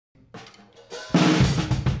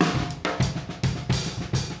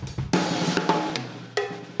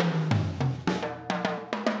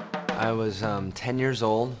was 10 years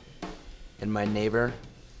old, and my neighbor,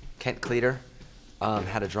 Kent Cleater,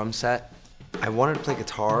 had a drum set. I wanted to play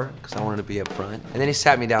guitar because I wanted to be up front, and then he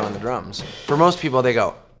sat me down on the drums. For most people, they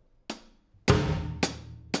go,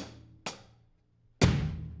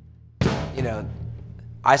 you know,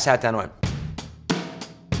 I sat down and went.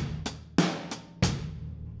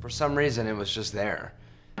 For some reason, it was just there.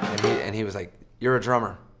 And he was like, "You're a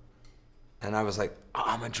drummer." And I was like, "Oh,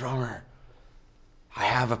 I'm a drummer. I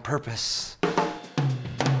have a purpose."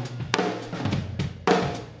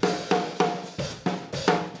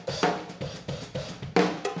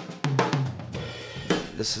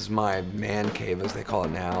 This is my man cave, as they call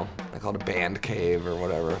it now. I call it a band cave or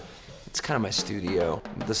whatever. It's kind of my studio.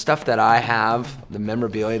 The stuff that I have, the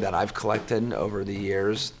memorabilia that I've collected over the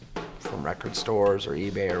years, from record stores or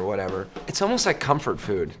eBay or whatever, it's almost like comfort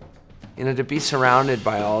food. You know, to be surrounded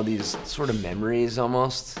by all these sort of memories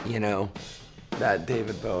almost, you know, that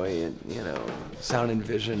David Bowie and, you know, Sound and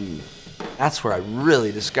Vision, that's where I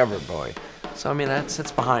really discovered Bowie. So, I mean, that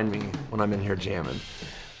sits behind me when I'm in here jamming.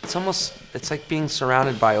 It's like being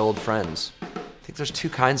surrounded by old friends. I think there's two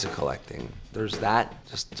kinds of collecting. There's that,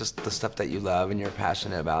 just the stuff that you love and you're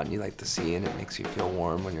passionate about and you like to see and it makes you feel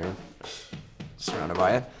warm when you're surrounded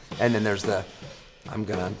by it. And then there's the, I'm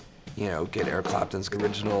gonna, you know, get Eric Clapton's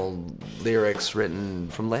original lyrics written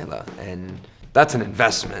from Layla, and that's an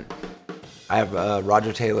investment. I have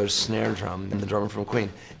Roger Taylor's snare drum, the drummer from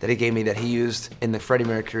Queen, that he gave me that he used in the Freddie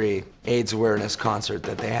Mercury AIDS awareness concert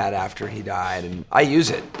that they had after he died, and I use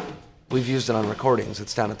it. We've used it on recordings.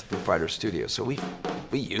 It's down at the Foo Fighters studio, so we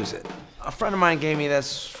use it. A friend of mine gave me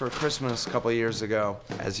this for Christmas a couple years ago.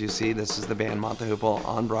 As you see, this is the band Mott the Hoople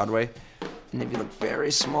on Broadway. And if you look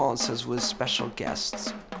very small, it says with special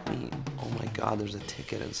guests, Queen. Oh my God, there's a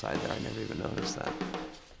ticket inside there. I never even noticed that.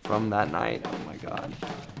 From that night, oh my God.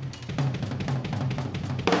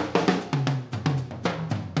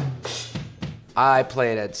 I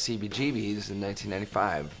played at CBGB's in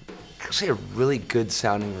 1995. Actually a really good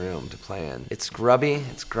sounding room to play in. It's grubby,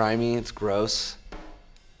 it's grimy, it's gross.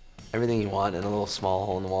 Everything you want in a little small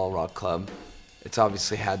hole-in-the-wall rock club. It's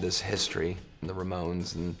obviously had this history. The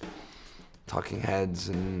Ramones and Talking Heads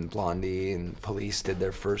and Blondie and Police did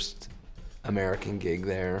their first American gig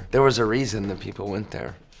there. There was a reason that people went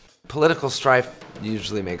there. Political strife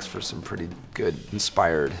usually makes for some pretty good,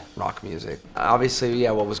 inspired rock music. Obviously,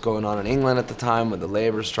 yeah, what was going on in England at the time with the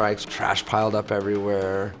labor strikes, trash piled up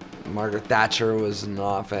everywhere. Margaret Thatcher was in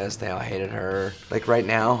office, they all hated her. Like right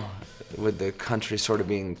now, with the country sort of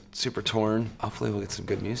being super torn, hopefully we'll get some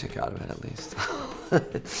good music out of it at least.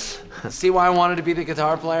 See why I wanted to be the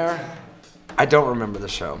guitar player? I don't remember the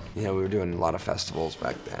show. You know, we were doing a lot of festivals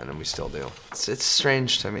back then, and we still do. It's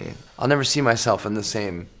strange to me. I'll never see myself in the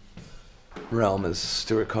same realm as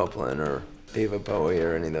Stuart Copeland or David Bowie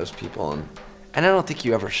or any of those people, and I don't think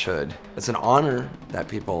you ever should. It's an honor that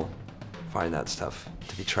people find that stuff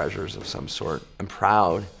to be treasures of some sort. I'm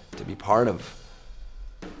proud to be part of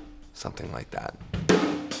something like that.